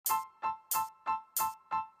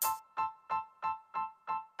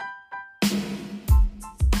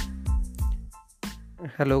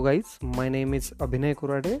Hello guys, my name is Abhinay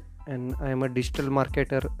Kurade and I am a digital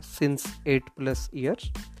marketer since 8 plus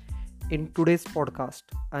years. In today's podcast,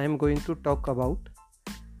 I am going to talk about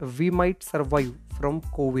we might survive from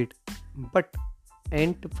COVID, but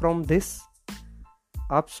ain't from this.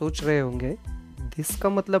 आप सोच रहे होंगे this का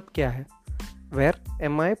मतलब क्या है? Where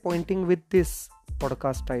am I pointing with this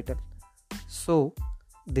podcast title? So,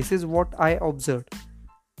 this is what I observed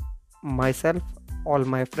myself, all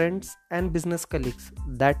my friends and business colleagues,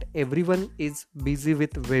 that everyone is busy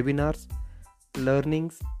with webinars,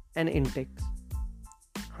 learnings and intakes.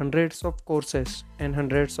 Hundreds of courses and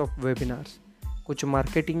hundreds of webinars. कुछ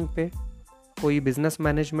marketing पे, कोई business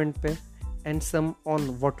management पे, and some on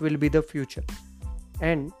what will be the future.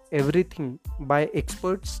 And everything by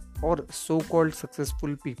experts or so-called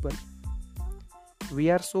successful people.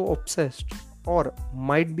 We are so obsessed or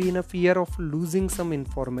might be in a fear of losing some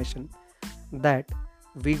information that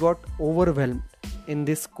we got overwhelmed in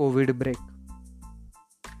this COVID break.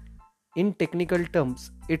 In technical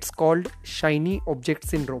terms, it's called shiny object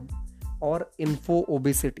syndrome or info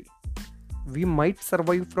obesity. We might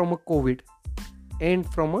survive from a COVID and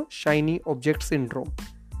from a shiny object syndrome.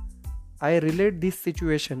 I relate this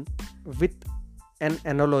situation with an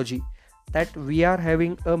analogy that we are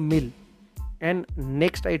having a meal and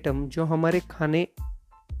next item जो हमारे खाने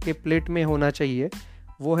के plate में होना चाहिए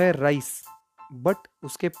वो है rice, but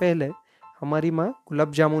उसके पहले हमारी माँ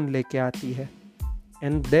गुलाब जामुन लेके आती है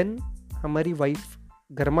एंड देन हमारी वाइफ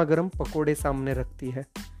गर्मा गर्म पकोड़े सामने रखती है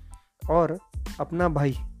और अपना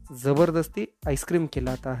भाई ज़बरदस्ती आइसक्रीम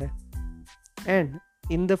खिलाता है and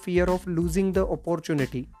in the fear of losing the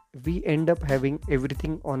opportunity we end up having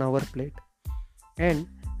everything on our plate and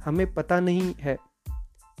हमें पता नहीं है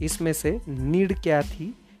इसमें से नीड क्या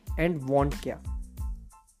थी एंड वांट क्या.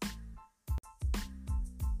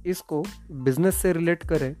 इसको बिजनेस से रिलेट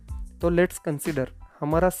करें तो लेट्स कंसिडर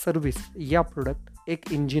हमारा सर्विस या प्रोडक्ट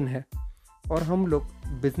एक इंजन है और हम लोग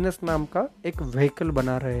बिजनेस नाम का एक व्हीकल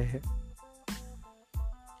बना रहे हैं.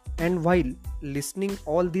 And while listening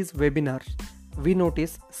all these webinars we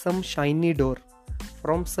notice some shiny door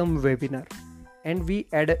from some webinar and we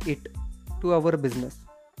add it to our business.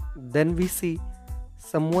 Then we C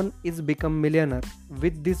someone is become millionaire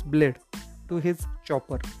with this blade to his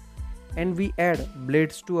chopper and we add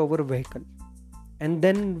blades to our vehicle and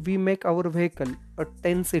then we make our vehicle a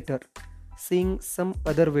 10-seater seeing some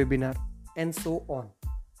other webinar and so on,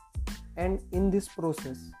 and in this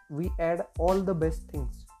process we add all the best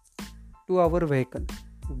things to our vehicle,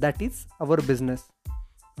 that is our business,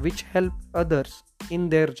 which help others in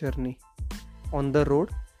their journey on the road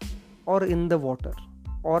or in the water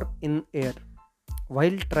or in air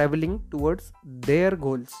while traveling towards their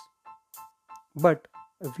goals. But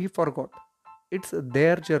we forgot it's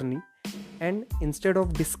their journey, and instead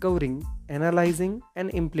of discovering, analyzing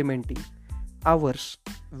and implementing ours,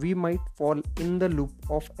 we might fall in the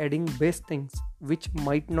loop of adding best things which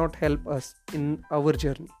might not help us in our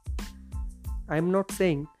journey. I am not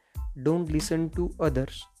saying don't listen to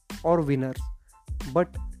others or winners,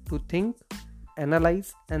 but to think,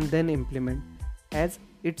 analyze and then implement, as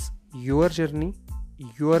it's your journey,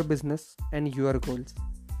 your business and your goals.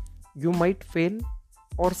 You might fail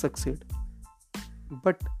or succeed,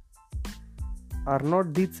 but are not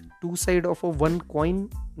these two sides of a one coin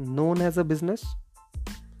known as a business?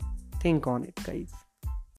 Think on it, guys.